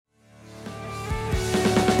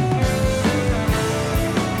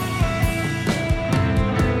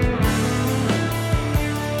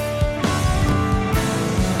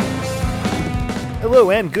Hello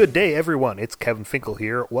and good day, everyone. It's Kevin Finkel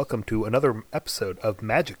here. Welcome to another episode of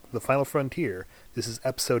Magic: The Final Frontier. This is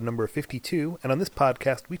episode number 52, and on this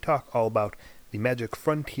podcast we talk all about the Magic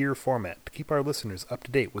Frontier format to keep our listeners up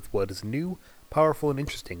to date with what is new, powerful, and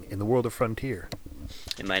interesting in the world of Frontier.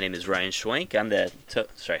 And my name is Ryan Schwenk. I'm the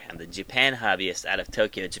Japan hobbyist out of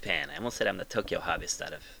Tokyo, Japan. I almost said I'm the Tokyo hobbyist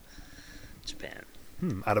out of Japan.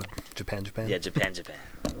 Out of Japan? Yeah, Japan.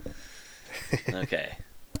 Okay.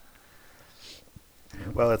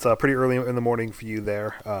 Well, it's pretty early in the morning for you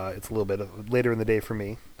there. It's a little bit later in the day for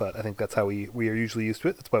me, but I think that's how we are usually used to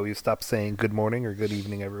it. That's why we've stopped saying good morning or good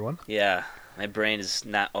evening, everyone. Yeah, my brain is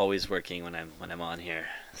not always working when I'm on here.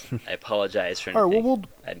 I apologize for anything. All right, well,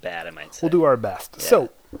 I'm bad, I might say. We'll do our best. Yeah. So,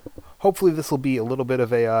 hopefully this will be a little bit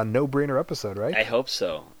of a no-brainer episode, right? I hope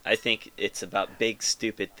so. I think it's about big,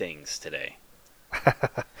 stupid things today.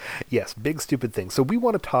 Yes, big stupid things. So we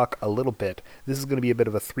want to talk a little bit, this is going to be a bit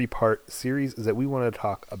of a three-part series, is that we want to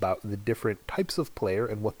talk about the different types of player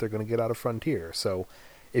and what they're going to get out of Frontier. So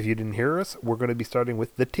if you didn't hear us, we're going to be starting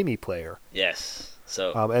with the Timmy player. Yes.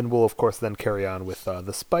 So and we'll, of course, then carry on with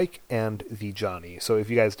the Spike and the Johnny. So if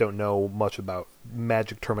you guys don't know much about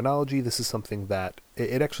Magic terminology, this is something that,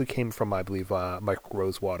 it actually came from, I believe, Mike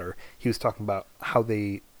Rosewater. He was talking about how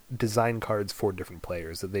they design cards for different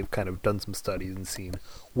players, that they've kind of done some studies and seen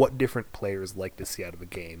what different players like to see out of a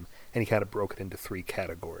game, and he kind of broke it into three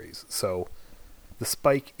categories. So the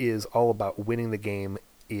Spike is all about winning the game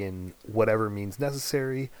in whatever means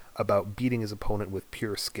necessary, about beating his opponent with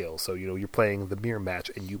pure skill. So, you're playing the mirror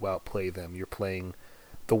match and you outplay them. You're playing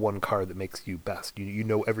the one card that makes you best. You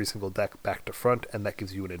know every single deck back to front, and that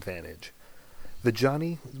gives you an advantage. The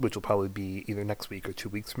Johnny, which will probably be either next week or 2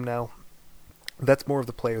 weeks from now, that's more of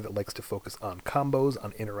the player that likes to focus on combos,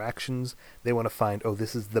 on interactions. They want to find,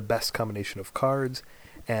 this is the best combination of cards,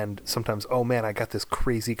 and sometimes, oh man, I got this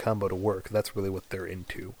crazy combo to work. That's really what they're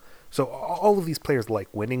into. So all of these players like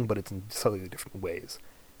winning, but it's in slightly different ways.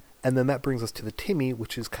 And then that brings us to the Timmy,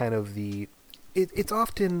 which is kind of it's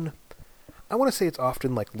often, I want to say it's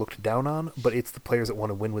often like looked down on, but it's the players that want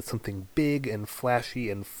to win with something big and flashy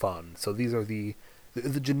and fun. So these are the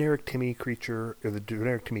generic Timmy creature, or the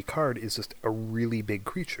generic Timmy card is just a really big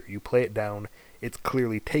creature. You play it down, it's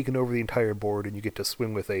clearly taken over the entire board, and you get to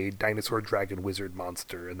swing with a dinosaur, dragon, wizard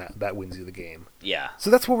monster, and that wins you the game. yeah. So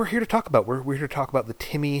that's what we're here to talk about. We're here to talk about the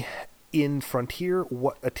Timmy in Frontier,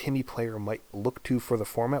 what a Timmy player might look to for the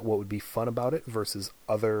format, what would be fun about it versus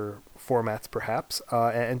other formats perhaps,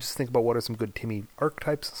 and just think about what are some good Timmy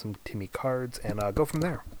archetypes, some Timmy cards, and go from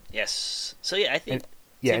there. Yes. So yeah, I think.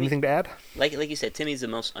 Yeah, Timmy, anything to add? Like you said, Timmy's the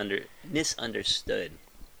most misunderstood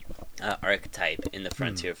archetype in the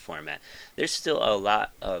Frontier format. There's still a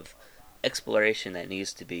lot of exploration that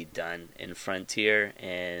needs to be done in Frontier,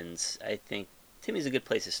 and I think Timmy's a good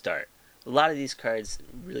place to start. A lot of these cards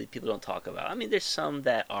really people don't talk about. I mean, there's some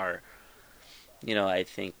that are, I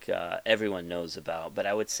think everyone knows about, but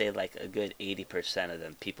I would say like a good 80% of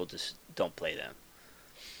them, people just don't play them.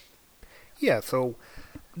 Yeah, so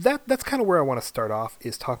that's kind of where I want to start off,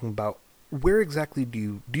 is talking about where exactly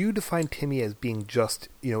do you define Timmy as being just,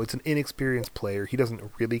 it's an inexperienced player. He doesn't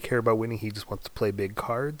really care about winning. He just wants to play big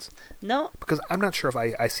cards. No. Because I'm not sure if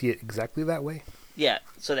I see it exactly that way. Yeah,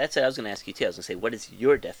 so that's what I was going to ask you too. I was going to say, what is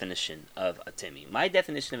your definition of a Timmy? My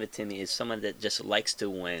definition of a Timmy is someone that just likes to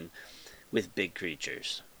win with big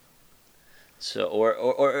creatures. So,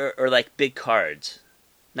 or like big cards.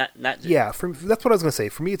 Not Yeah, that's what I was going to say.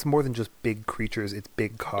 For me, it's more than just big creatures. It's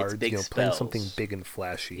big cards. It's big playing spells. something big and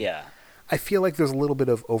flashy. Yeah. I feel like there's a little bit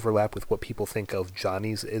of overlap with what people think of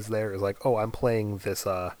Johnny's is there. Is like, I'm playing this,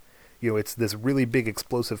 it's this really big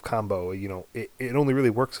explosive combo. It only really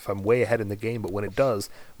works if I'm way ahead in the game, but when it does,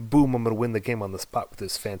 boom, I'm going to win the game on the spot with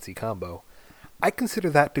this fancy combo. I consider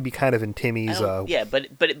that to be kind of in Timmy's... yeah, but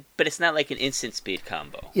it's not like an instant speed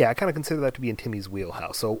combo. Yeah, I kind of consider that to be in Timmy's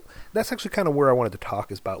wheelhouse. So that's actually kind of where I wanted to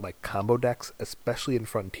talk, is about like combo decks, especially in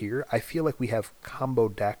Frontier. I feel like we have combo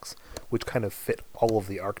decks which kind of fit all of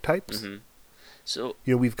the archetypes. Mm-hmm. So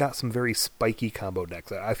we've got some very spiky combo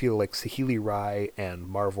decks. I feel like Saheeli Rai and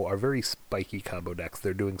Marvel are very spiky combo decks.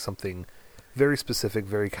 They're doing something very specific,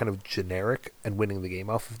 very kind of generic, and winning the game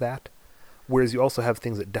off of that. Whereas you also have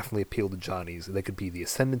things that definitely appeal to Johnny's. They could be the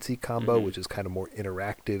Ascendancy combo, which is kind of more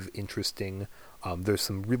interactive, interesting. There's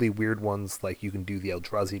some really weird ones, like you can do the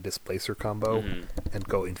Eldrazi Displacer combo and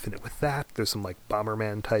go infinite with that. There's some like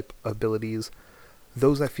Bomberman type abilities.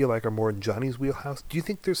 Those I feel like are more in Johnny's wheelhouse. Do you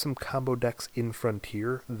think there's some combo decks in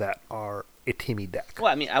Frontier that are a Timmy deck?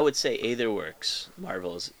 Well, I mean, I would say Aetherworks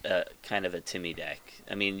Marvel's kind of a Timmy deck.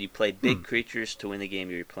 I mean, you play big creatures to win the game.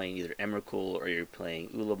 You're playing either Emrakul or you're playing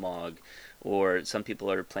Ulamog or some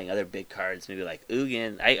people are playing other big cards, maybe like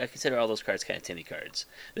Ugin. I consider all those cards kind of Timmy cards.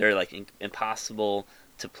 They're like impossible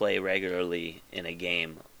to play regularly in a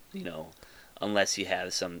game, unless you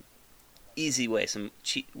have some easy way, some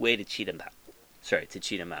way to cheat them out. Sorry, to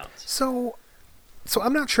cheat them out. So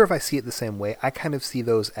I'm not sure if I see it the same way. I kind of see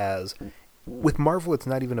those as, with Marvel, it's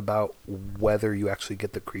not even about whether you actually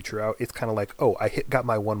get the creature out. It's kind of like, oh, got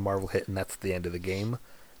my one Marvel hit, and that's the end of the game.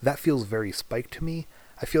 That feels very Spike to me.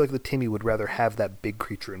 I feel like the Timmy would rather have that big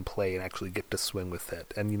creature in play and actually get to swing with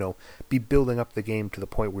it, and be building up the game to the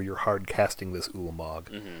point where you're hard casting this Ulamog.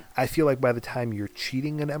 Mm-hmm. I feel like by the time you're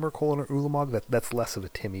cheating an Emrakul and an Ulamog, that's less of a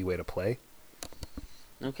Timmy way to play.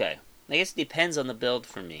 Okay, I guess it depends on the build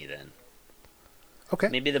for me then. Okay.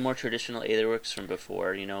 Maybe the more traditional Aetherworks from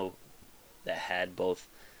before, that had both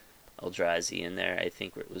Eldrazi in there, I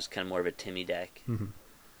think it was kind of more of a Timmy deck. Mm-hmm.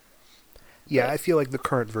 Yeah, I feel like the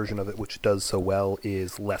current version of it, which does so well,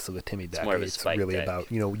 is less of a Timmy deck. It's more of a spike really deck.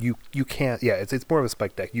 About, you can't, it's more of a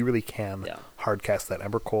spike deck. You really can hard cast that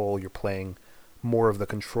Embercoal. You're playing more of the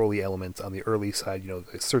control-y elements on the early side.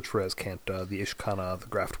 The Search for Azcanta, the Ishkana, the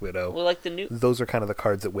Graft Widow. Well, like those are kind of the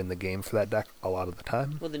cards that win the game for that deck a lot of the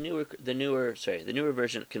time. Well, the newer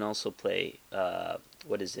version can also play,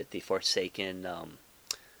 what is it, the Forsaken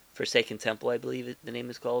Temple, I believe the name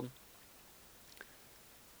is called.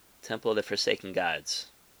 Temple of the Forsaken Gods.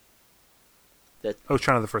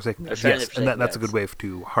 Shrine of the Forsaken Gods. Yes, and that's a good way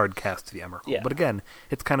to hard cast the Emrakul. Yeah. But again,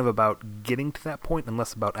 it's kind of about getting to that point and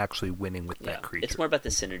less about actually winning with that creature. It's more about the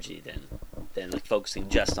synergy than like focusing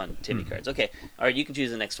just on Timmy cards. Okay, all right, you can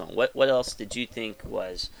choose the next one. What else did you think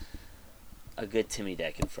was a good Timmy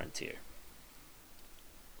deck in Frontier?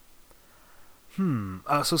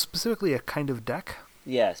 So specifically a kind of deck?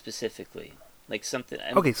 Yeah, specifically. Like something...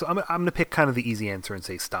 Okay, so I'm going to pick kind of the easy answer and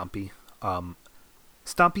say Stompy.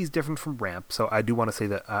 Stompy's different from Ramp, so I do want to say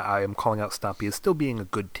that I am calling out Stompy as still being a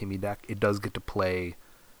good Timmy deck. It does get to play,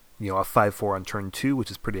 a 5/4 on turn 2, which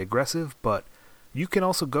is pretty aggressive, but you can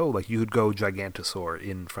also go, you could go Gigantosaur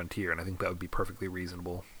in Frontier, and I think that would be perfectly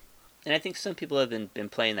reasonable. And I think some people have been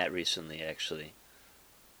playing that recently, actually.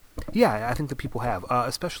 Yeah, I think that people have,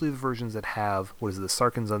 especially the versions that have, the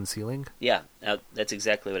Sarkhan's Unsealing? Yeah, that's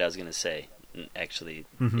exactly what I was going to say, actually,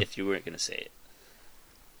 if you weren't going to say it.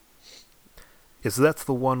 Yeah, so that's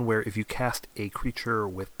the one where if you cast a creature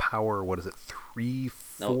with power, 3,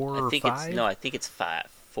 4, or 5? I think it's 5,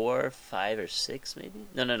 4, 5, or 6, maybe?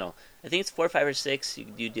 No. I think it's 4, 5, or 6.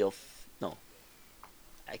 You deal... No.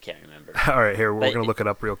 I can't remember. All right, here, we're going to look it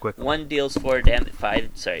up real quick. One deals 4 damage...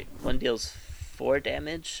 One deals 4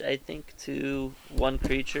 damage, I think, to one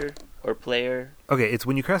creature or player. Okay, it's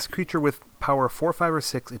when you cast a creature with power 4, 5, or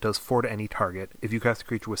 6, it does 4 to any target. If you cast a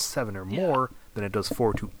creature with 7 or more, then it does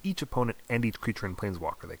 4 to each opponent and each creature in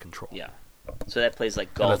Planeswalker they control. Yeah. So that plays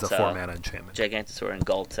like Ghalta. And that's a 4-mana enchantment. Gigantosaur and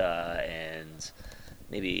Ghalta, and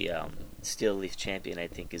maybe Steel Leaf Champion, I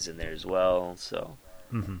think, is in there as well. So.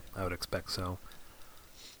 I would expect so.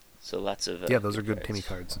 So lots of... those are good Timmy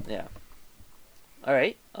cards. Yeah. All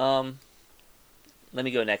right. Let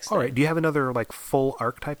me go next. All right. Do you have another full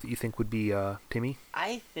archetype that you think would be Timmy?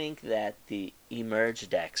 I think that the Emerge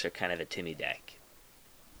decks are kind of a Timmy deck.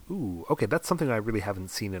 Ooh, okay. That's something I really haven't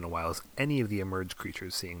seen in a while. Is any of the Emerge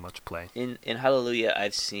creatures seeing much play? In Hallelujah,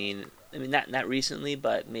 I've seen... I mean, not recently,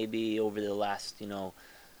 but maybe over the last,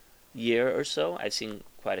 year or so, I've seen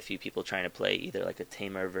quite a few people trying to play either like a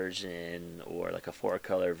Tamer version or like a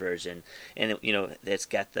 4-color version. And, it's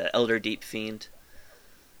got the Elder Deep Fiend,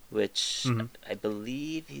 which I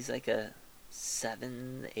believe he's like a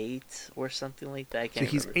 7, 8 or something like that. I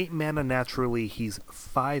can't remember. So he's 8 mana naturally. He's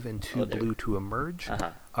 5 and 2 blue to emerge.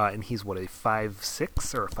 And he's a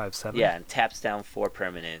 5/6 or a 5/7? Yeah, and taps down 4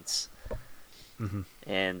 permanents.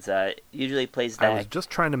 And usually plays that. I was just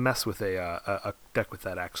trying to mess with a deck with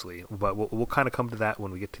that, actually. But we'll kind of come to that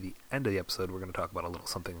when we get to the end of the episode. We're going to talk about a little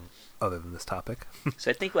something other than this topic.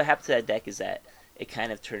 So I think what happened to that deck is that it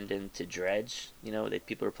kind of turned into Dredge. That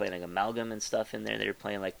people were playing like Amalgam and stuff in there. They were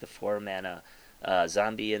playing like the 4-mana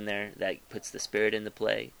zombie in there that puts the spirit into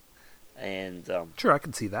play. And sure, I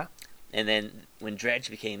can see that. And then when Dredge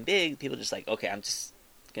became big, people just like, okay, I'm just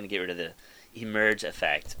going to get rid of the Emerge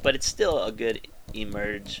effect. But it's still a good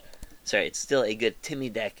it's still a good Timmy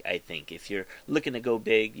deck, I think. If you're looking to go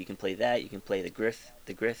big, you can play that. You can play the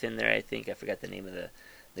Griff in there, I think. I forgot the name of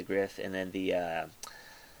the Griff. And then the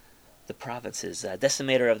Provinces,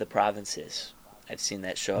 Decimator of the Provinces. I've seen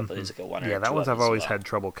that show up, but there's like a 1 or 2. Yeah, that one's I've always had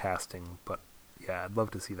trouble casting, but yeah, I'd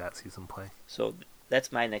love to see that season play. So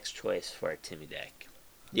that's my next choice for a Timmy deck.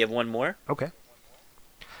 Do you have one more? Okay.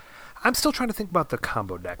 I'm still trying to think about the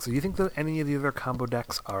combo decks. Do you think that any of the other combo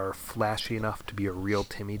decks are flashy enough to be a real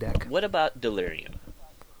Timmy deck? What about Delirium?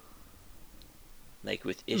 Like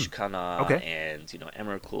with Ishkana Okay. and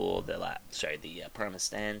Emrakul, the Promised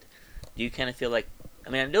Stand. Do you kind of feel like? I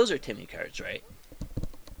mean, those are Timmy cards, right?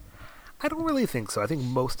 I don't really think so. I think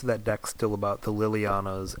most of that deck's still about the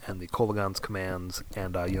Lilianas and the Kolaghan's commands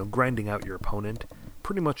and, grinding out your opponent.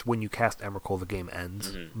 Pretty much when you cast Emrakul, the game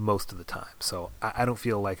ends most of the time. So I don't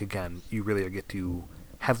feel like, again, you really get to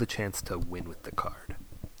have the chance to win with the card.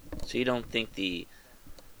 So you don't think the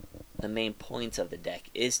main point of the deck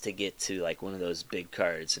is to get to like one of those big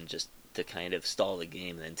cards and just to kind of stall the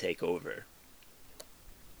game and then take over?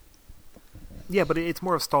 Yeah, but it's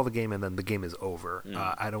more of stall the game and then the game is over.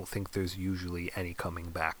 I don't think there's usually any coming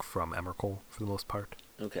back from Emrakul for the most part.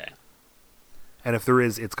 Okay. And if there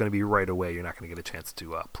is, it's going to be right away. You're not going to get a chance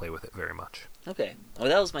to play with it very much. Okay. Well,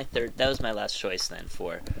 that was my last choice then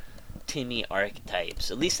for Timmy archetypes.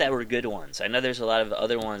 At least that were good ones. I know there's a lot of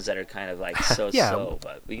other ones that are kind of like so-so,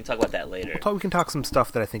 but we can talk about that later. We can talk some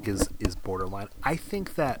stuff that I think is borderline. I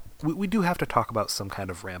think that we do have to talk about some kind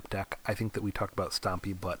of ramp deck. I think that we talked about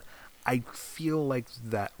Stompy, but I feel like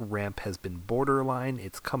that ramp has been borderline.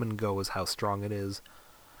 It's come and go as how strong it is.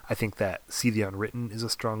 I think that See the Unwritten is a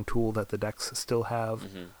strong tool that the decks still have.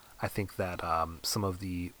 Mm-hmm. I think that some of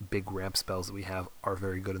the big ramp spells that we have are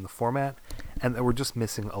very good in the format, and that we're just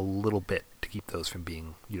missing a little bit to keep those from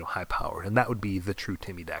being, high powered. And that would be the true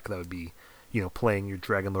Timmy deck. That would be, playing your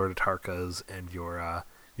Dragon Lord Atarkas and your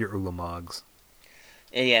Ulamogs.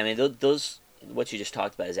 And yeah, I mean those what you just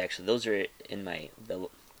talked about is actually those are in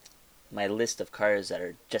my list of cards that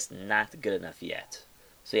are just not good enough yet.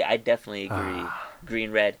 So yeah, I definitely agree.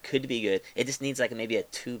 Green red could be good. It just needs like maybe a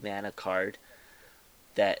 2-mana card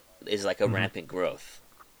that is like a rampant growth.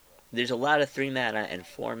 There's a lot of 3-mana and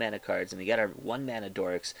 4-mana cards, and we got our 1-mana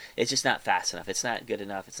dorks. It's just not fast enough. It's not good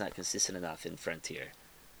enough. It's not consistent enough in Frontier.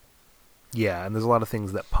 Yeah, and there's a lot of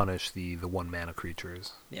things that punish the 1-mana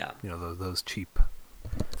creatures. Yeah. Those cheap.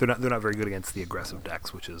 They're not very good against the aggressive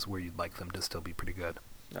decks, which is where you'd like them to still be pretty good.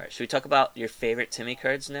 All right, should we talk about your favorite Timmy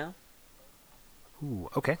cards now?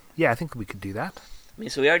 Ooh, okay. Yeah, I think we could do that. I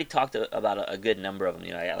mean, so we already talked about a good number of them.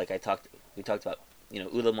 We talked about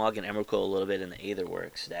Ulamog and Emrakul a little bit in the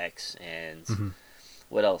Aetherworks decks, and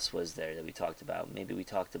what else was there that we talked about? Maybe we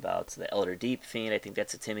talked about the Elder Deep Fiend. I think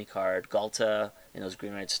that's a Timmy card. Galta in those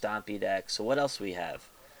green red Stompy decks. So what else do we have?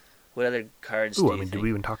 What other cards? Ooh, did we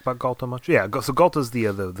even talk about Galta much? Yeah, so Galta's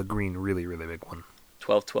the green, really, really big one.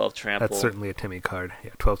 12/12 trample. That's certainly a Timmy card.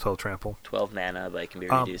 Yeah, 12/12 trample. 12 mana, but it can be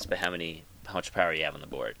reduced by how much power you have on the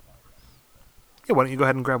board. Yeah, why don't you go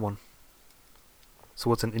ahead and grab one? So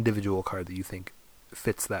what's an individual card that you think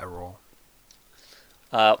fits that role?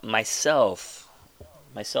 Myself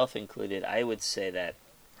included, I would say that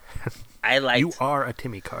I like. You are a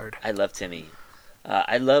Timmy card. I love Timmy.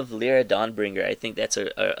 I love Lyra Dawnbringer. I think that's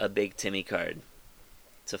a big Timmy card.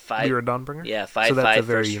 It's a 5. Lyra Dawnbringer? Yeah, 5/5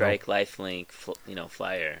 first strike, lifelink,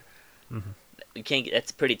 flyer. Mm-hmm. You can't.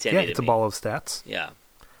 That's pretty Timmy. Yeah, it's a ball of stats. Yeah.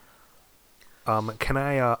 Can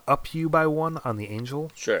I up you by 1 on the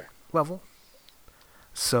Angel? Sure. Level?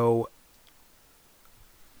 So,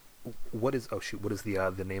 what is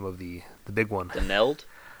the name of the big one? The meld?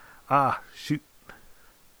 Shoot.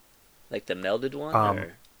 Like the melded one?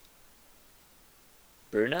 Or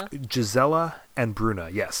Bruna? Gisela and Bruna,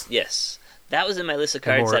 yes. Yes. That was in my list of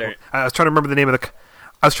cards that are... I was trying to remember the name of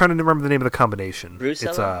the combination.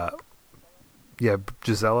 Brusella? It's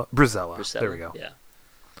Gisela. Brizella. There we go. Yeah.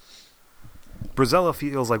 Brizella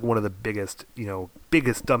feels like one of the biggest,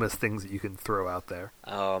 dumbest things that you can throw out there.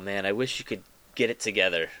 Oh man, I wish you could get it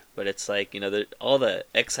together, but it's like all the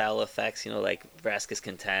exile effects, like Vraska's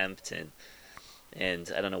Contempt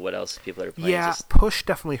and I don't know what else people are playing. Yeah, push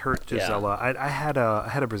definitely hurt Gisela. Yeah. I had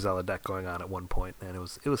a Brizella deck going on at one point, and it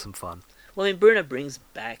was some fun. Well, I mean, Bruna brings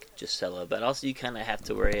back Gisela, but also you kind of have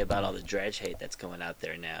to worry about all the dredge hate that's going out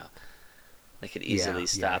there now. They could easily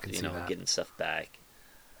stop, getting stuff back.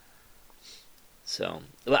 So,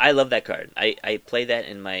 well, I love that card. I played that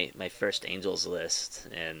in my first Angels list,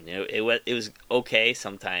 and it was okay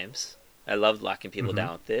sometimes. I loved locking people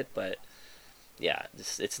down with it, but yeah,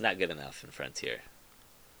 it's not good enough in Frontier.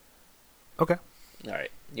 Okay. All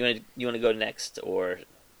right, you want to go next, or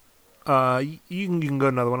you can go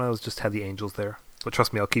another one. I just had the Angels there, but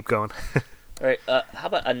trust me, I'll keep going. All right. How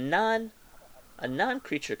about a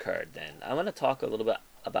non-creature card then? I want to talk a little bit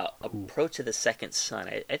about Approach of the Second Sun.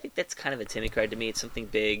 I think that's kind of a Timmy card to me. It's something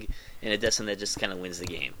big, and it does something that just kind of wins the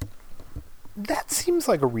game. That seems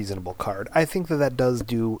like a reasonable card. I think that does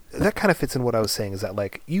do... That kind of fits in what I was saying, is that,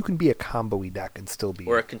 like, you can be a combo-y deck and still be...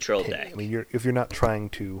 Or a control Timmy. deck. I mean, if you're not trying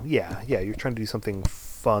to... Yeah, you're trying to do something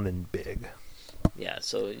fun and big. Yeah,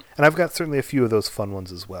 so... And I've got certainly a few of those fun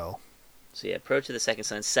ones as well. So yeah, Approach of the Second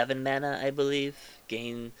Sun, 7 mana, I believe.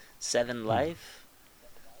 Gain 7 life.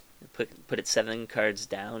 Put it 7 cards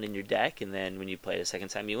down in your deck, and then when you play it a second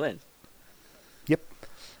time, you win. Yep.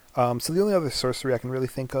 So the only other sorcery I can really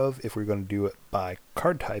think of, if we're going to do it by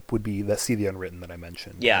card type, would be the See the Unwritten that I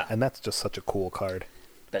mentioned. Yeah. And that's just such a cool card.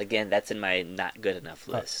 But again, that's in my not good enough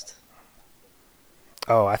list.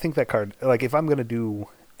 Oh, I think that card... Like, if I'm going to do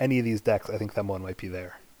any of these decks, I think that one might be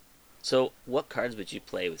there. So, what cards would you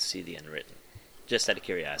play with See the Unwritten? Just out of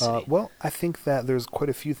curiosity. Well, I think that there's quite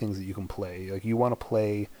a few things that you can play. Like, you want to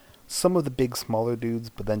play some of the big, smaller dudes,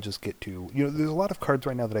 but then just get to... there's a lot of cards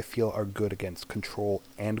right now that I feel are good against control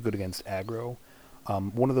and good against aggro.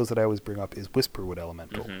 One of those that I always bring up is Whisperwood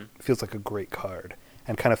Elemental. Mm-hmm. It feels like a great card,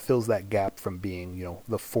 and kind of fills that gap from being,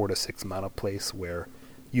 the 4 to 6 mana place where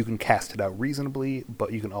you can cast it out reasonably,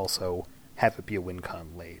 but you can also have it be a win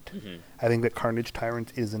con late. Mm-hmm. I think that Carnage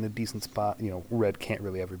Tyrant is in a decent spot. Red can't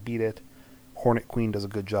really ever beat it. Hornet Queen does a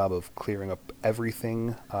good job of clearing up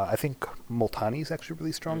everything. I think Multani is actually a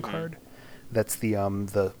really strong card. That's the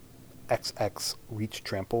XX Reach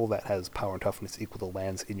Trample that has power and toughness equal to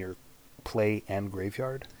lands in your play and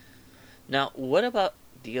graveyard. Now, what about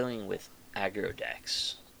dealing with aggro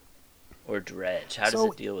decks? Or Dredge? How does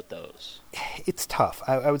it deal with those? It's tough.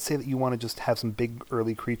 I would say that you want to just have some big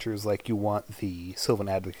early creatures, like you want the Sylvan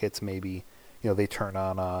Advocates, maybe. They turn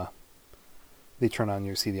on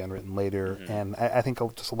your See the Unwritten later, and I think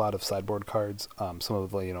just a lot of sideboard cards. Some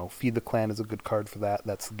of the, Feed the Clan is a good card for that.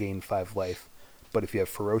 That's gain 5 life. But if you have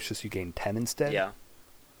Ferocious, you gain 10 instead. Yeah.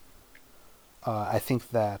 I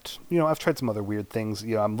think that, I've tried some other weird things.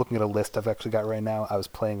 I'm looking at a list I've actually got right now. I was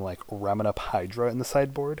playing, like, Ramen-Up Hydra in the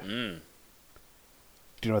sideboard.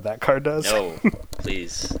 Do you know what that card does? No,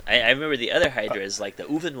 please. I remember the other Hydra is like the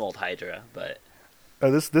Uvenwald Hydra, but...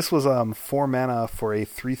 This was 4 mana for a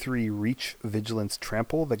 3/3 Reach Vigilance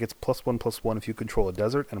Trample that gets +1/+1 if you control a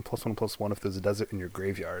desert, and +1/+1 if there's a desert in your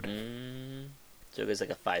graveyard. So it goes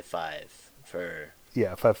like a 5/5 for...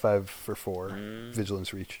 Yeah, 5/5 for 4.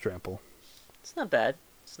 Vigilance Reach Trample. It's not bad.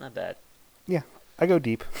 It's not bad. Yeah, I go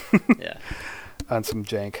deep. Yeah. On some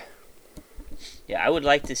jank. Yeah, I would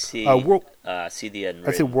like to see See the Unwritten.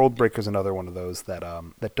 I'd say World Breaker's another one of those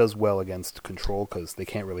that does well against control, because they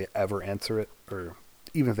can't really ever answer it, or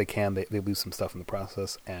even if they can, they lose some stuff in the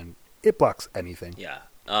process, and it blocks anything. Yeah.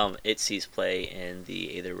 It sees play in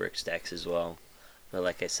the Aetherworks decks as well. But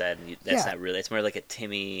like I said, that's not really... It's more like a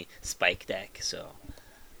Timmy Spike deck, so...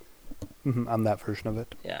 On that version of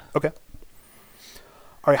it. Yeah. Okay.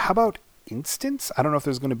 All right, how about Instants? I don't know if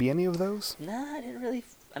there's going to be any of those. Nah, I didn't really...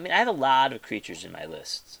 I mean, I have a lot of creatures in my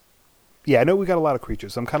list. Yeah, I know we got a lot of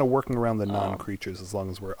creatures, so I'm kind of working around the non-creatures as long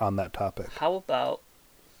as we're on that topic. How about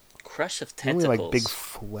Crush of Tentacles? Only like big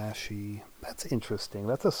flashy... That's interesting.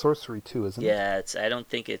 That's a sorcery too, isn't it? Yeah, I don't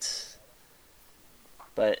think it's...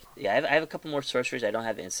 But, yeah, I have a couple more sorceries. I don't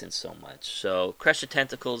have instants so much. So, Crush of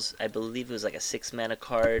Tentacles, I believe it was like a 6-mana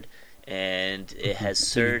card, and it has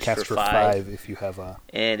Surge cast for 5 if you have a...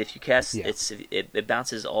 And if you cast, it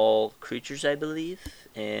bounces all creatures, I believe.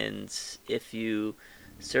 And if you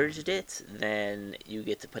surged it, then you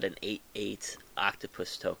get to put an 8/8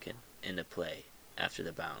 Octopus token into play after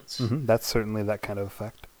the bounce. That's certainly that kind of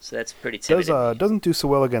effect. So that's pretty timid. Doesn't do so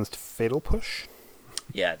well against Fatal Push.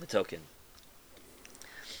 Yeah, the token.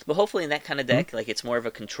 But hopefully in that kind of deck, like it's more of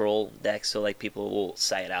a control deck, so like people will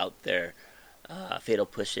side out their Fatal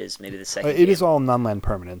Pushes, maybe the second It is all non-land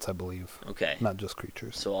permanents, I believe. Okay. Not just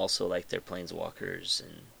creatures. So also like their Planeswalkers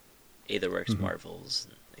and Aetherworks Marvels,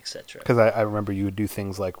 etc. Because I remember you would do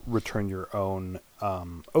things like return your own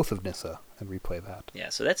Oath of Nissa and replay that. Yeah,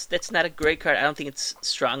 so that's not a great card. I don't think it's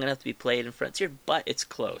strong enough to be played in Frontier, but it's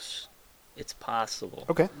close. It's possible.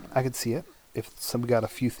 Okay, I could see it. If somebody got a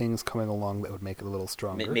few things coming along that would make it a little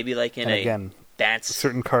stronger. Maybe like in again, a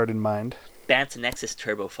certain card in mind. Bant Nexus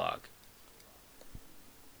Turbo Fog.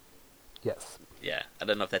 Yes. Yeah, I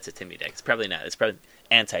don't know if that's a Timmy deck. It's probably not. It's probably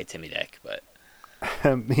anti-Timmy deck, but...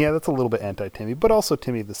 yeah, that's a little bit anti-Timmy, but also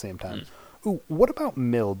Timmy at the same time. Ooh, what about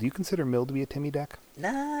Mill? Do you consider Mill to be a Timmy deck?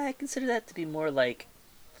 Nah, I consider that to be more like...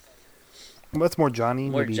 Well, that's more Johnny.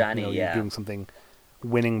 More maybe, Johnny, yeah. You're doing something,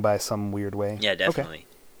 winning by some weird way. Yeah, definitely. Okay.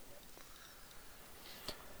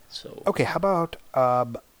 So... Okay, how about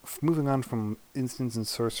moving on from instants and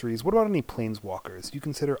sorceries? What about any Planeswalkers? Do you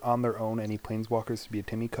consider on their own any Planeswalkers to be a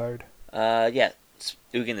Timmy card? Yeah,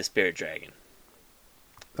 Ugin the Spirit Dragon.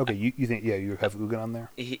 Okay, you think you have Ugin on there?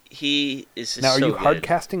 He is just Now, are so you good. hard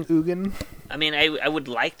casting Ugin? I mean, I would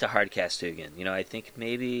like to hard cast Ugin. You know, I think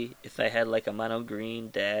maybe if I had like a mono green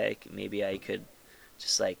deck, maybe I could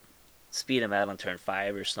just like speed him out on turn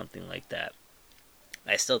 5 or something like that.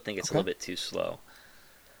 I still think it's a little bit too slow.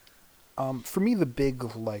 For me, the big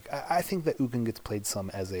I think that Ugin gets played some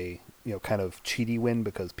as a kind of cheaty win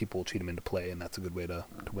because people will cheat him into play, and that's a good way to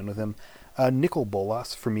win with him. Nicol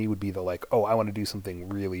Bolas for me would be the I want to do something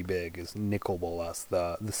really big. Is Nicol Bolas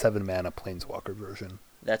the 7 mana Planeswalker version?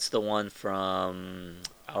 That's the one from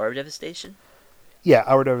Hour of Devastation? Yeah,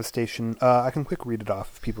 Hour Devastation. I can quick read it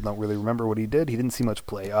off if people don't really remember what he did. He didn't see much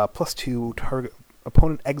play. +2, target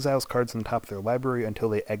opponent exiles cards on the top of their library until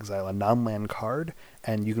they exile a non-land card,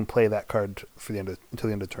 and you can play that card for until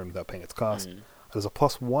the end of the turn without paying its cost. As a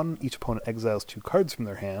 +1, each opponent exiles 2 cards from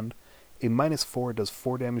their hand. A -4 does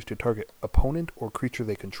 4 damage to target opponent or creature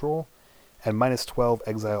they control, and -12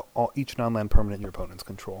 exile each non-land permanent in your opponent's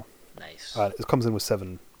control. Nice. It comes in with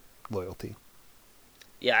 7 loyalty.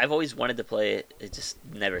 Yeah, I've always wanted to play it. It just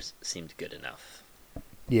never seemed good enough.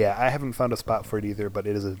 Yeah, I haven't found a spot for it either, but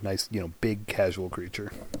it is a nice, big casual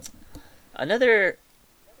creature. Another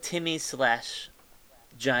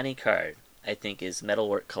Timmy/Johnny card, I think, is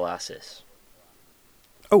Metalwork Colossus.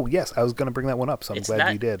 Oh, yes, I was going to bring that one up, so I'm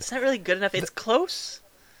glad you did. It's not really good enough. It's close,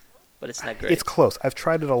 but it's not great. It's close. I've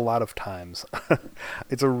tried it a lot of times.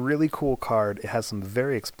 It's a really cool card. It has some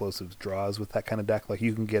very explosive draws with that kind of deck. Like,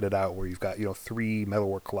 you can get it out where you've got, 3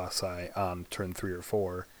 Metalwork Colossi on turn 3 or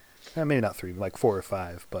 4. Maybe not 3, like 4 or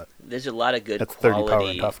 5, but there's a lot of good that's 30 power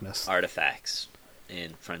quality and toughness. Artifacts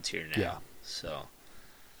in Frontier now. Yeah. So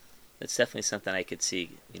it's definitely something I could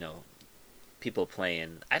see, people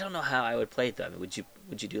playing. I don't know how I would play it though. I mean, would you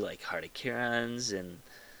do like Heart of Kirans and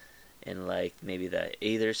like maybe the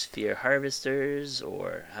Aether Sphere Harvesters,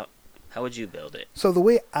 or how would you build it? So the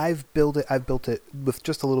way I've built it with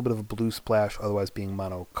just a little bit of a blue splash, otherwise being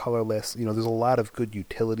mono colorless. There's a lot of good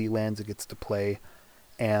utility lands it gets to play,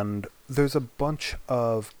 and there's a bunch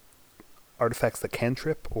of artifacts that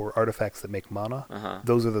cantrip or artifacts that make mana.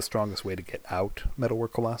 Those are the strongest way to get out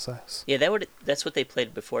Metalwork Colossi. Yeah, that's what they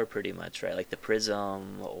played before pretty much, right? Like the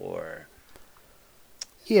Prism or...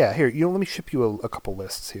 Yeah, here, let me ship you a couple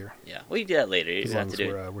lists here. Yeah, we can do that later. You as don't long have to as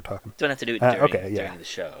do it. we're talking. Don't have to do it during the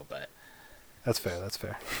show, but... That's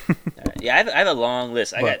fair. Yeah, I have a long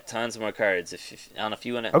list. I got tons more cards. I don't know if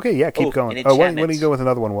you want to... Okay, yeah, keep going. Why don't you go with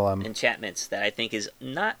another one while I'm... Enchantments that I think is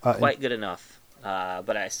not quite good enough,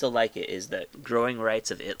 but I still like it, is the Growing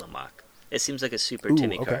Rights of Itlimoc. It seems like a super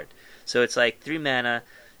Timmy card. So it's like 3 mana,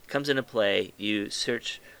 comes into play, you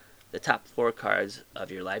search the top 4 cards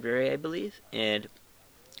of your library, I believe, and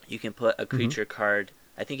you can put a creature card,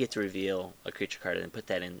 I think it's reveal a creature card, and then put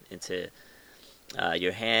that into...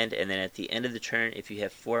 your hand, and then at the end of the turn, if you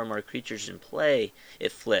have 4 or more creatures in play,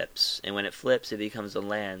 it flips. And when it flips, it becomes a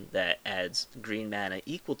land that adds green mana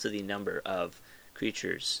equal to the number of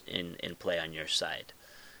creatures in play on your side.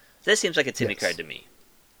 That seems like a Timmy card to me.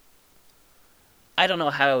 I don't know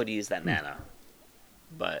how I would use that mana,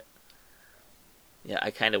 but yeah,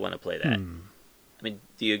 I kind of want to play that. I mean,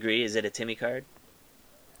 do you agree? Is it a Timmy card?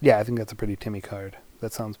 Yeah, I think that's a pretty Timmy card.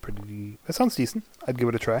 That sounds decent. I'd give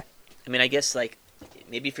it a try. I mean, I guess, like,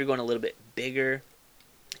 maybe if you're going a little bit bigger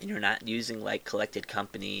and you're not using, like, Collected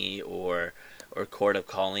Company or Court of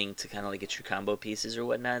Calling to kind of, like, get your combo pieces or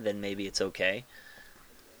whatnot, then maybe it's okay.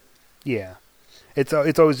 Yeah. It's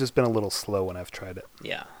always just been a little slow when I've tried it.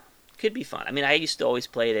 Yeah. Could be fun. I mean, I used to always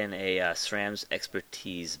play it in a SRAM's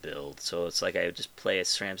Expertise build. So it's like I would just play a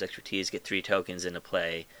SRAM's Expertise, get 3 tokens into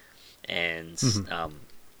play, and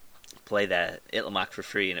play that Itlimoc for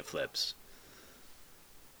free, and it flips.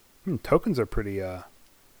 Tokens are pretty...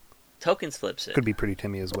 Tokens flips it. Could be pretty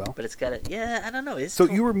Timmy as well. But it's got a... Yeah, I don't know. So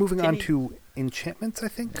you were moving on to enchantments, I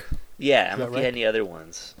think? Yeah, I don't know if you had any other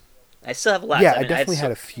ones. I still have a lot. Yeah, I definitely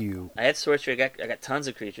had a few. I had Sorcery. I got tons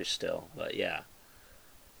of creatures still, but yeah.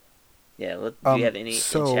 Yeah, do you have any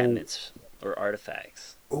enchantments or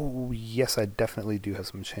artifacts? Oh, yes, I definitely do have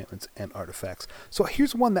some enchantments and artifacts. So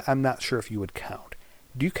here's one that I'm not sure if you would count.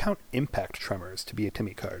 Do you count Impact Tremors to be a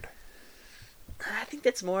Timmy card? I think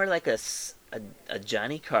that's more like a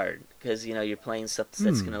Johnny card, because you're playing stuff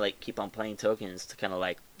that's gonna like keep on playing tokens to kind of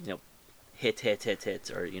like hit, or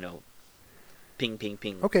ping, ping,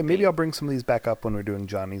 ping. Okay, ping. maybe I'll bring some of these back up when we're doing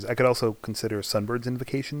Johnny's. I could also consider Sunbird's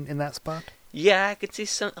Invocation in that spot. Yeah, I could see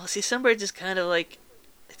Sunbird's is kind of like,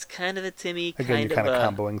 it's kind of a Timmy. Again, you're kind of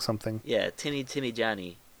comboing something. Yeah, Timmy,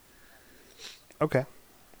 Johnny. Okay.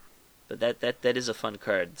 But that is a fun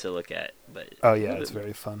card to look at. But oh yeah, it's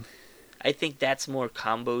very fun. I think that's more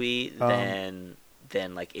combo-y than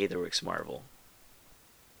like Aetherworks Marvel.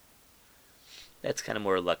 That's kind of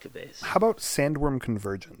more Lucca based. How about Sandworm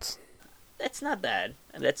Convergence? That's not bad.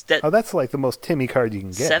 That's That's like the most Timmy card you can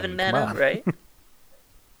get. 7 Come mana, on. right?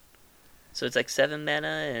 So it's like 7 mana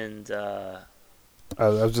and. I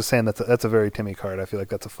was just saying that's a very Timmy card. I feel like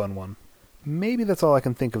that's a fun one. Maybe that's all I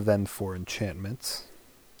can think of then for enchantments.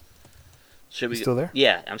 Should we still there?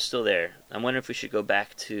 Yeah, I'm still there. I'm wondering if we should go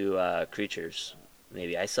back to creatures.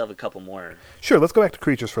 Maybe I still have a couple more. Sure, let's go back to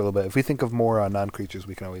creatures for a little bit. If we think of more non-creatures,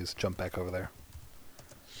 we can always jump back over there.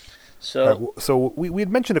 So, So we had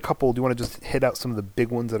mentioned a couple. Do you want to just hit out some of the big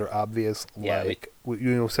ones that are obvious? Yeah, Like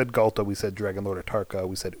you said Galta, we said Dragon Lord Atarka,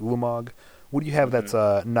 we said Ulamog. What do you have that's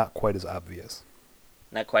not quite as obvious?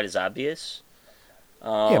 not quite as obvious.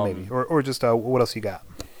 Yeah, maybe. Or just what else you got?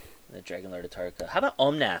 The Dragon Lord Atarka. How about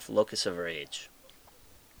Omnath, Locus of Rage?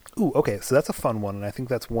 Ooh, okay. So that's a fun one, and I think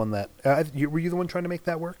that's one that were you the one trying to make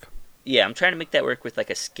that work? Yeah, I'm trying to make that work with like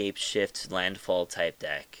a Scape Shift Landfall type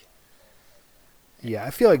deck. Yeah,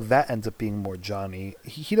 I feel like that ends up being more Johnny.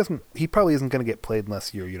 He doesn't. He probably isn't going to get played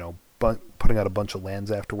unless you're putting out a bunch of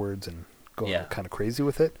lands afterwards and going kind of crazy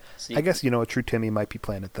with it. So I guess a true Timmy might be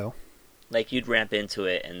playing it though. Like you'd ramp into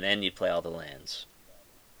it and then you'd play all the lands.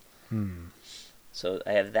 So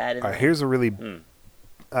I have that in All right, here's a really.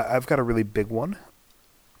 I've got a really big one.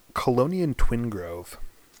 Colonian Twin Grove.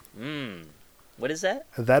 What is that?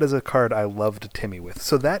 That is a card I love to Timmy with.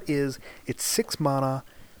 So it's 6 mana,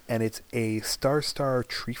 and it's a Star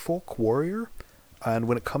Treefolk Warrior. And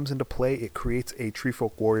when it comes into play, it creates a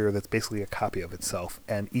Treefolk Warrior that's basically a copy of itself.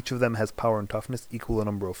 And each of them has power and toughness equal the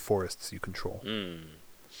number of forests you control.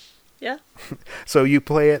 Yeah. So you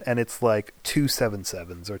play it, and it's like 2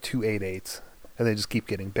 7/7s or 2 8/8s, and they just keep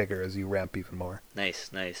getting bigger as you ramp even more. Nice.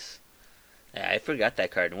 Yeah, I forgot that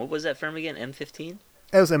card. And what was that from again? M15?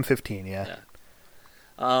 That was M15, yeah.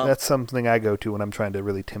 That's something I go to when I'm trying to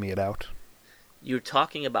really Timmy it out. You were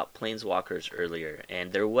talking about Planeswalkers earlier,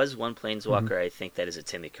 and there was one Planeswalker I think that is a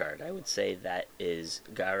Timmy card. I would say that is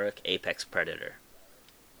Garruk, Apex Predator.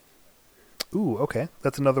 Ooh, okay.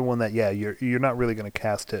 That's another one that, you're not really going to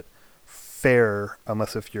cast it fair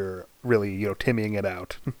unless if you're really, Timmying it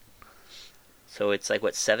out. So it's like,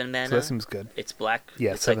 7 mana? So that seems good. It's black.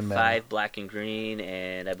 Yeah, it's 7 like mana. 5 black and green,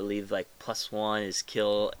 and I believe +1 is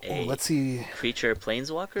kill a let's see. creature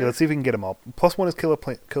Planeswalker. Yeah, let's see if we can get them all. +1 is kill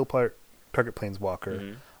target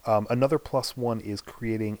Planeswalker. Another +1 is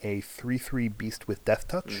creating a 3/3 beast with Death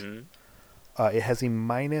Touch. It has a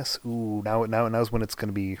minus. Ooh, now's when it's going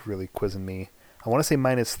to be really quizzing me. I want to say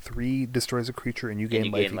 -3 destroys a creature and you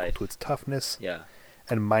gain life equal to its toughness. Yeah.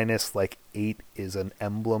 And -8 is an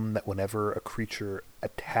emblem that whenever a creature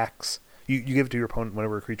attacks, you give it to your opponent.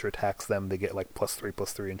 Whenever a creature attacks them, they get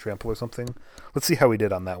 +3/+3 in trample or something. Let's see how we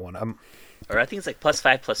did on that one. Or I think it's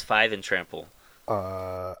 +5/+5 in trample.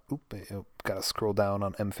 Gotta scroll down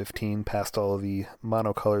on M15 past all of the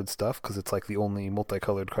monocolored stuff because it's like the only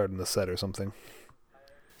multicolored card in the set or something.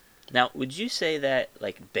 Now, would you say that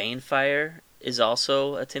Banefire is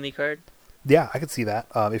also a Timmy card? Yeah, I could see that.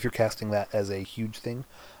 If you're casting that as a huge thing.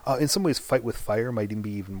 In some ways, Fight with Fire might even be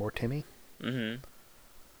even more Timmy.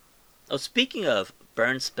 Oh, speaking of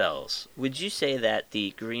burn spells, would you say that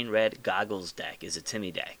the green-red Goggles deck is a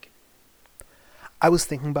Timmy deck? I was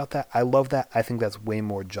thinking about that. I love that. I think that's way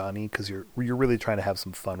more Johnny because you're really trying to have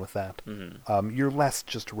some fun with that. You're less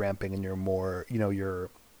just ramping, and you're more, you're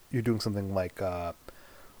doing something like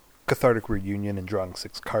Cathartic Reunion and drawing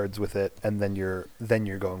 6 cards with it, and then you're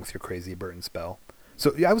going with your crazy burn spell.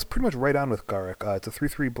 So yeah, I was pretty much right on with Garruk. It's a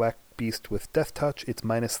 3/3 black beast with Death Touch. It's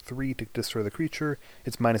 -3 to destroy the creature.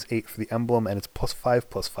 It's -8 for the emblem, and it's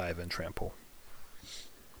 +5/+5 in trample.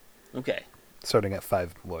 Okay. Starting at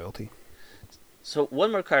 5 loyalty. So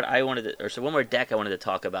one more one more deck I wanted to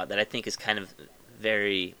talk about that I think is kind of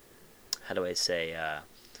very, how do I say,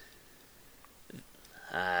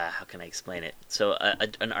 how can I explain it? So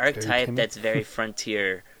an archetype that's very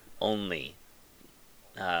frontier only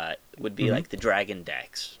would be like the dragon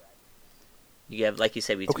decks. You have, like you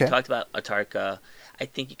said, we talked about Atarka. I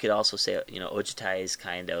think you could also say, Ojutai is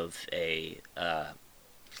kind of a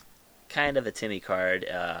Timmy card.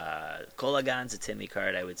 Kolagan's a Timmy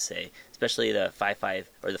card, I would say, especially the 5/5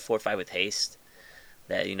 or the 4/5 with haste.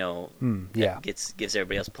 That that gives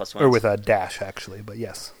everybody else +1. Or with a dash, actually, but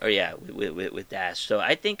yes. Or yeah, with dash. So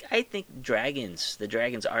I think the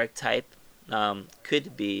dragons archetype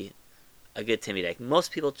could be a good Timmy deck.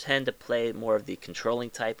 Most people tend to play more of the controlling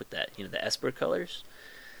type with that, the Esper colors.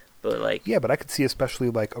 But but I could see especially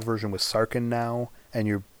like a version with Sarkhan now, and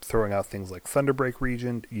you're throwing out things like Thunderbreak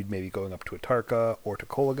Regent. You'd maybe going up to Atarka or to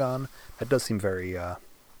Kolagan. That does seem very. That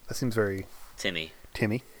seems very Timmy.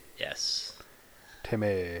 Timmy. Yes.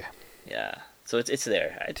 Timmy. Yeah. So it's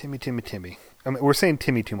there. Timmy. I mean, we're saying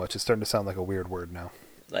Timmy too much. It's starting to sound like a weird word now.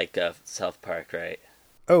 Like South Park, right?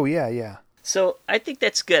 Oh, yeah. So I think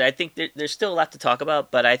that's good. I think there's still a lot to talk about,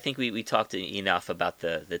 but I think we talked enough about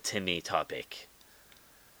the Timmy topic.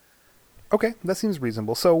 Okay, that seems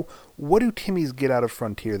reasonable. So what do Timmys get out of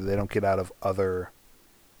Frontier that they don't get out of other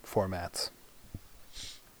formats?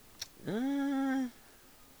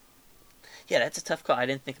 Yeah, that's a tough call. I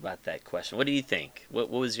didn't think about that question. What do you think? What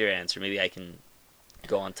was your answer? Maybe I can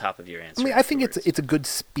go on top of your answer. I mean, I think it's a good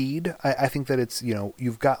speed. I think that it's,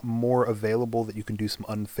 you've got more available that you can do some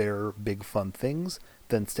unfair, big, fun things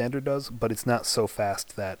than Standard does, but it's not so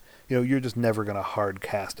fast that, you're just never going to hard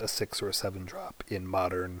cast a 6 or a 7 drop in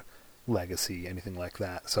Modern, Legacy, anything like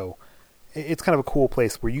that. So it's kind of a cool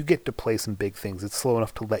place where you get to play some big things. It's slow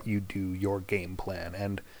enough to let you do your game plan,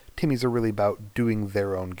 and Timmys are really about doing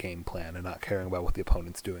their own game plan and not caring about what the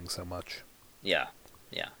opponent's doing so much. Yeah,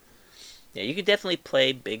 you could definitely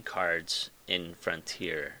play big cards in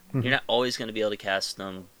Frontier. Mm-hmm. You're not always going to be able to cast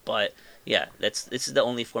them, but yeah, this is the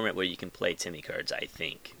only format where you can play Timmy cards, I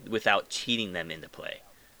think, without cheating them into play.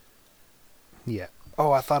 Yeah.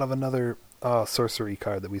 Oh, I thought of another sorcery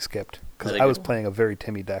card that we skipped, because I was playing a very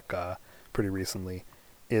Timmy deck pretty recently,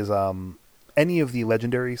 is any of the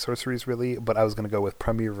legendary sorceries, really, but I was going to go with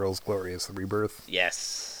Primeval's Glorious Rebirth.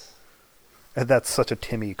 Yes. And that's such a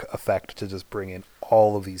Timmy effect to just bring in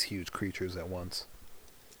all of these huge creatures at once.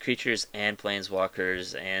 Creatures and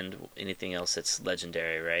planeswalkers and anything else that's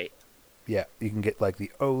legendary, right? Yeah, you can get like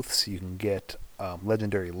the Oaths, you can get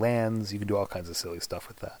legendary lands, you can do all kinds of silly stuff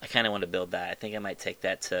with that. I kind of want to build that. I think I might take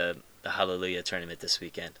that to the Hallelujah tournament this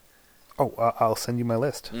weekend. Oh, I'll send you my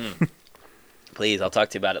list. Please, I'll talk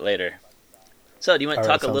to you about it later. So, do you want to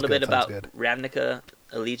talk a little bit about good. Ravnica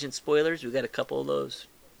Allegiance spoilers? We've got a couple of those,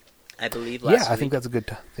 I believe, last week. Yeah, I think that's a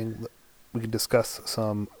good thing. We can discuss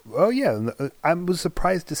some... Oh, yeah, I was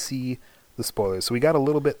surprised to see the spoilers. So we got a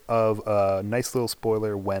little bit of a nice little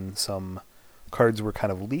spoiler when some cards were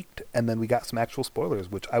kind of leaked, and then we got some actual spoilers,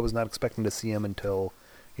 which I was not expecting to see them until,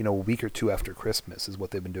 a week or two after Christmas is what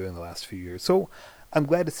they've been doing the last few years. So I'm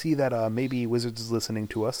glad to see that maybe Wizards is listening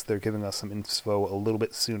to us. They're giving us some info a little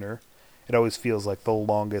bit sooner. It always feels like the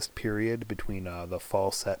longest period between the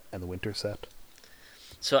fall set and the winter set.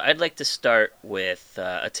 So I'd like to start with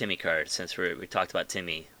a Timmy card, since we talked about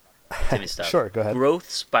Timmy stuff. Sure, go ahead. Growth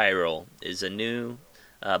Spiral is a new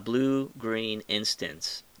blue-green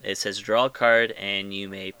instance. It says draw a card, and you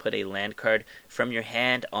may put a land card from your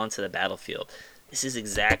hand onto the battlefield. This is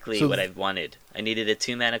exactly what I wanted. I needed a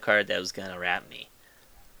 2-mana card that was going to wrap me.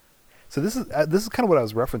 So this is kind of what I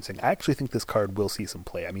was referencing. I actually think this card will see some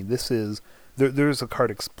play. I mean, there's a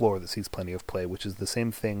card Explore that sees plenty of play, which is the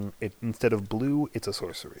same thing. Instead of blue, it's a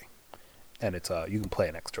sorcery, and it's you can play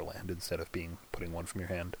an extra land instead of putting one from your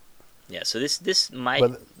hand. Yeah, so this might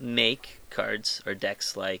make cards or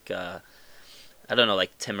decks like I don't know,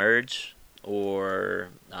 like Temerge, or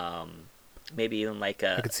maybe even like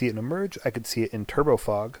I could see it in Emerge. I could see it in Turbo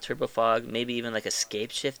Fog. Maybe even like a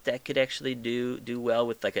Scapeshift that could actually do well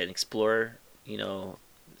with like an Explorer,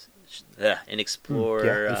 an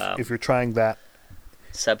Explorer. Yeah, if you're trying that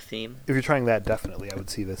sub-theme. If you're trying that, definitely, I would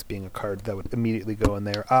see this being a card that would immediately go in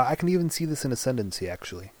there. I can even see this in Ascendancy,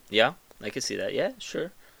 actually. Yeah, I could see that. Yeah,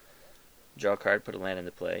 sure. Draw a card, put a land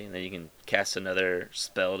into play, and then you can cast another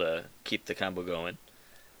spell to keep the combo going.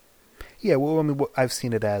 Yeah, well, I mean, what I've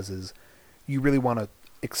seen it as is you really want to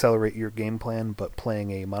accelerate your game plan, but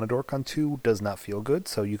playing a Monodork on 2 does not feel good,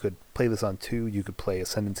 so you could play this on 2, you could play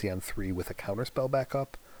Ascendancy on 3 with a counterspell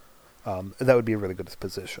backup. That would be a really good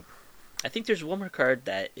position. I think there's one more card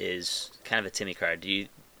that is kind of a Timmy card. Do you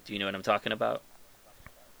know what I'm talking about?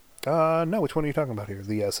 No, which one are you talking about here?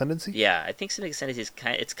 The Ascendancy? Yeah, I think Simic Ascendancy is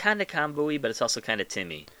kind of combo-y, but it's also kind of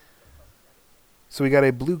Timmy. So we got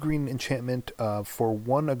a blue-green enchantment. For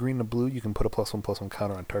 1 a green and a blue, you can put a +1/+1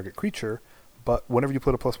 counter on target creature, but whenever you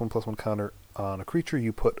put a +1/+1 counter on a creature,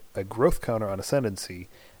 you put a growth counter on Ascendancy,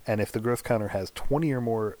 and if the growth counter has 20 or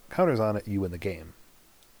more counters on it, you win the game.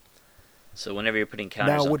 So whenever you're putting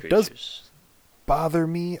counters on creatures... Now, what does bother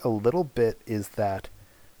me a little bit is that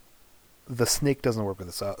the snake doesn't work with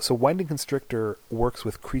this. So Winding Constrictor works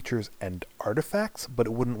with creatures and artifacts, but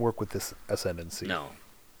it wouldn't work with this Ascendancy. No.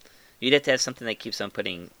 You'd have to have something that keeps on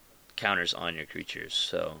putting counters on your creatures,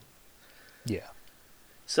 so... Yeah.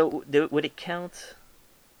 So would it count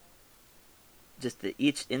just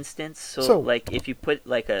each instance? So like if you put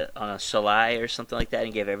like on a Shalai or something like that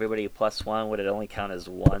and gave everybody a +1, would it only count as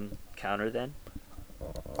 1 counter then?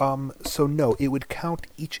 So no, it would count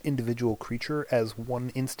each individual creature as one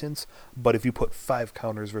instance, but if you put 5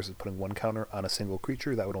 counters versus putting 1 counter on a single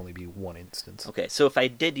creature, that would only be 1 instance. Okay, so if I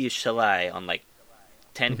did use Shalai on like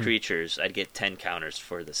 10 creatures, I'd get 10 counters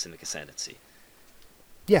for the Simic Ascendancy.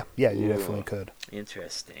 Yeah, you Ooh, definitely could.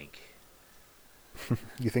 Interesting.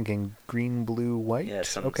 You're thinking green, blue, white? Yeah,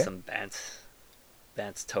 some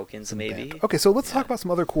Bance tokens Some maybe. band. Okay, so let's talk about some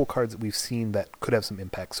other cool cards that we've seen that could have some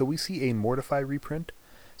impact. So we see a Mortify reprint.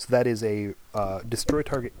 So that is a destroy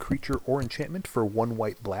target creature or enchantment for 1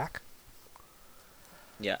 white black.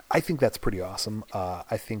 Yeah. I think that's pretty awesome.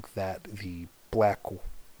 I think that the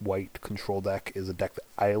black-white control deck is a deck that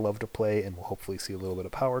I love to play, and we'll hopefully see a little bit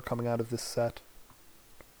of power coming out of this set.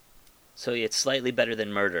 So it's slightly better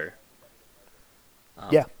than Murder.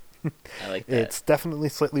 Yeah. I like that. It's definitely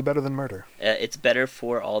slightly better than Murder. It's better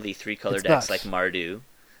for all the 3-color It's decks not. like Mardu.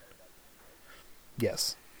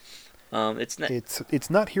 Yes. It's not. It's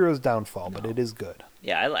not Hero's Downfall, but it is good.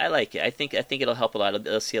 Yeah, I like it. I think it'll help a lot.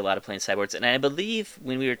 It'll see a lot of playing sideboards, and I believe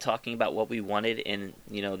when we were talking about what we wanted in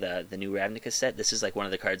the new Ravnica set, this is like one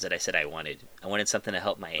of the cards that I said I wanted. I wanted something to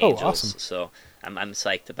help my Angels, awesome. so I'm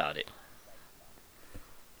psyched about it.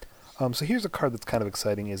 So here's a card that's kind of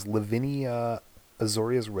exciting: is Lavinia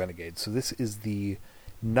Azoria's Renegade. So this is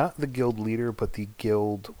not the guild leader, but the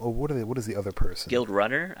guild. Oh, what is the other person? Guild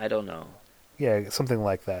Runner? I don't know. Yeah, something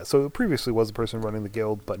like that. So it previously was the person running the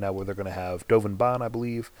guild, but now they're going to have Dovin Baan, I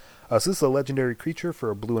believe. So this is a legendary creature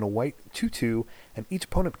for a blue and a white, 2/2, and each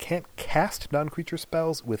opponent can't cast non-creature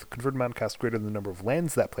spells with converted mana cost greater than the number of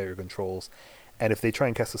lands that player controls. And if they try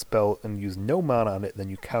and cast a spell and use no mana on it,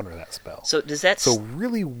 then you counter that spell. So does that? So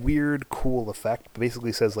really weird, cool effect.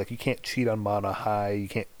 Basically says like you can't cheat on mana high, you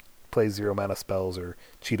can't play 0 mana spells or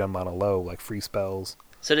cheat on mana low, like free spells.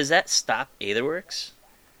 So does that stop Aetherworks?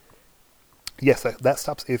 Yes, that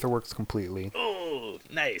stops Aetherworks completely. Oh,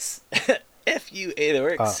 nice. F you,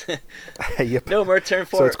 Aetherworks. Yep. No more turn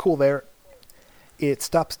 4. So it's cool there. It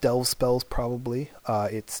stops Delve spells, probably.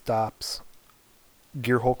 It stops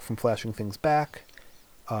Gearhulk from flashing things back.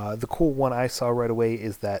 The cool one I saw right away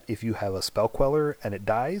is that if you have a Spell Queller and it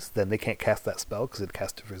dies, then they can't cast that spell because it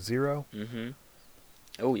cast it for 0. Mm-hmm.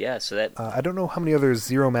 Oh, yeah, so that... I don't know how many other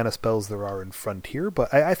 0 mana spells there are in Frontier,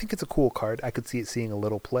 but I think it's a cool card. I could see it seeing a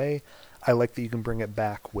little play. I like that you can bring it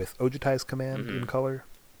back with Ojutai's Command in color.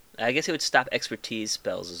 I guess it would stop Expertise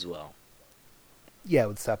spells as well. Yeah, it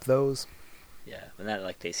would stop those. Yeah, but not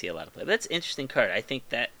like they see a lot of play. But that's an interesting card. I think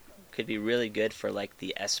that could be really good for like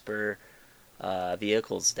the Esper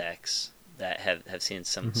vehicles decks that have seen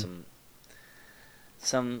some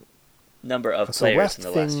number of players in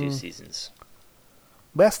the last few seasons.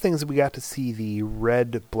 Last thing is we got to see the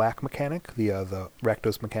red-black mechanic, the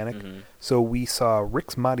Rakdos mechanic. So we saw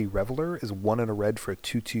Rick's Mighty Reveler is 1 and a red for a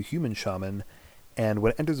 2/2 human shaman, and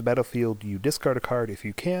when it enters the battlefield, you discard a card if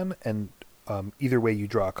you can, and either way you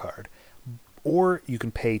draw a card. Or you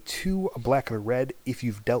can pay 2 a black and a red if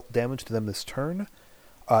you've dealt damage to them this turn,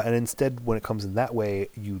 and instead, when it comes in that way,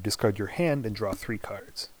 you discard your hand and draw 3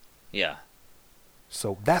 cards. Yeah.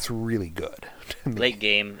 So that's really good. Late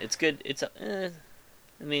game, it's good. It's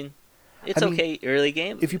okay early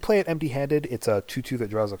game. If you play it empty-handed, it's a 2/2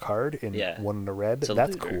 that draws a card in 1 and a red.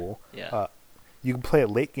 That's looter. cool. Yeah. You can play it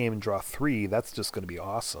late game and draw 3. That's just going to be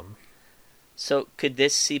awesome. So could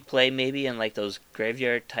this see play maybe in like those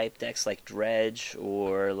graveyard type decks like Dredge,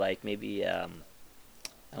 or like maybe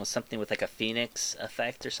something with like a Phoenix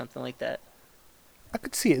effect or something like that? I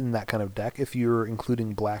could see it in that kind of deck if you're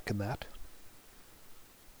including black in that.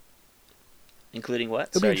 Including what?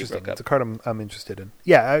 It'll Sorry, be interesting. you broke up. It's a card I'm interested in.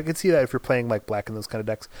 Yeah, I could see that if you're playing like black in those kind of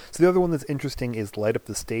decks. So the other one that's interesting is Light Up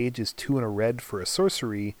the Stage is 2 and a red for a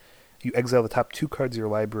sorcery. You exile the top 2 cards of your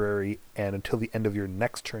library, and until the end of your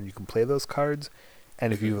next turn, you can play those cards.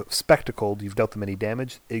 And if you've spectacled, you've dealt them any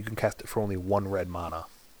damage, you can cast it for only 1 red mana.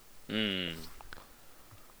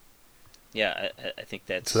 Yeah, I think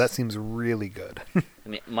that's... So that seems really good. I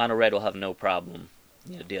mean, mono red will have no problem,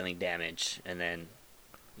 dealing damage, and then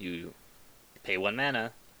you pay 1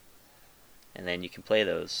 mana, and then you can play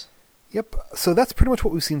those. Yep. So that's pretty much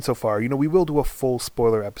what we've seen so far. We will do a full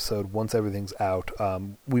spoiler episode once everything's out.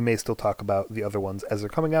 We may still talk about the other ones as they're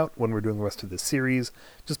coming out when we're doing the rest of this series,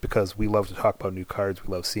 just because we love to talk about new cards,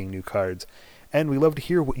 we love seeing new cards, and we love to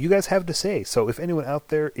hear what you guys have to say. So if anyone out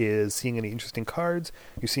there is seeing any interesting cards,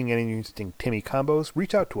 you're seeing any interesting Timmy combos,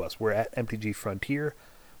 reach out to us. We're at MTG Frontier.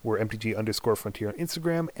 We're MTG_Frontier on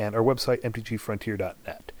Instagram, and our website,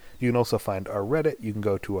 mtgfrontier.net. You can also find our Reddit. You can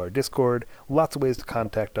go to our Discord. Lots of ways to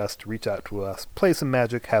contact us, to reach out to us, play some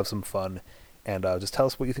Magic, have some fun, and just tell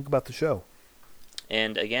us what you think about the show.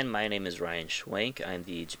 And again, my name is Ryan Schwenk. I'm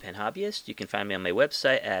the Japan Hobbyist. You can find me on my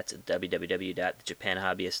website at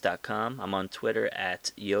www.thejapanhobbyist.com. I'm on Twitter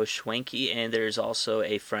at YoSchwenky, and there's also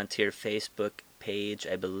a Frontier Facebook page.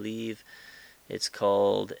 I believe it's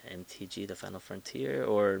called MTG The Final Frontier,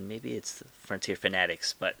 or maybe it's Frontier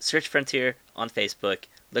Fanatics. But search Frontier on Facebook.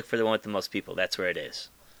 Look for the one with the most people. That's where it is.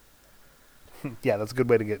 Yeah, that's a good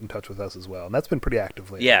way to get in touch with us as well. And that's been pretty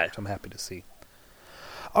active lately, Yeah. which I'm happy to see.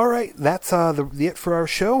 All right, that's the it for our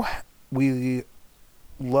show. We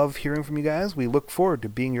love hearing from you guys. We look forward to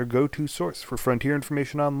being your go-to source for Frontier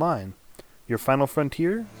information online. Your Final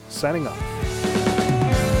Frontier, signing off.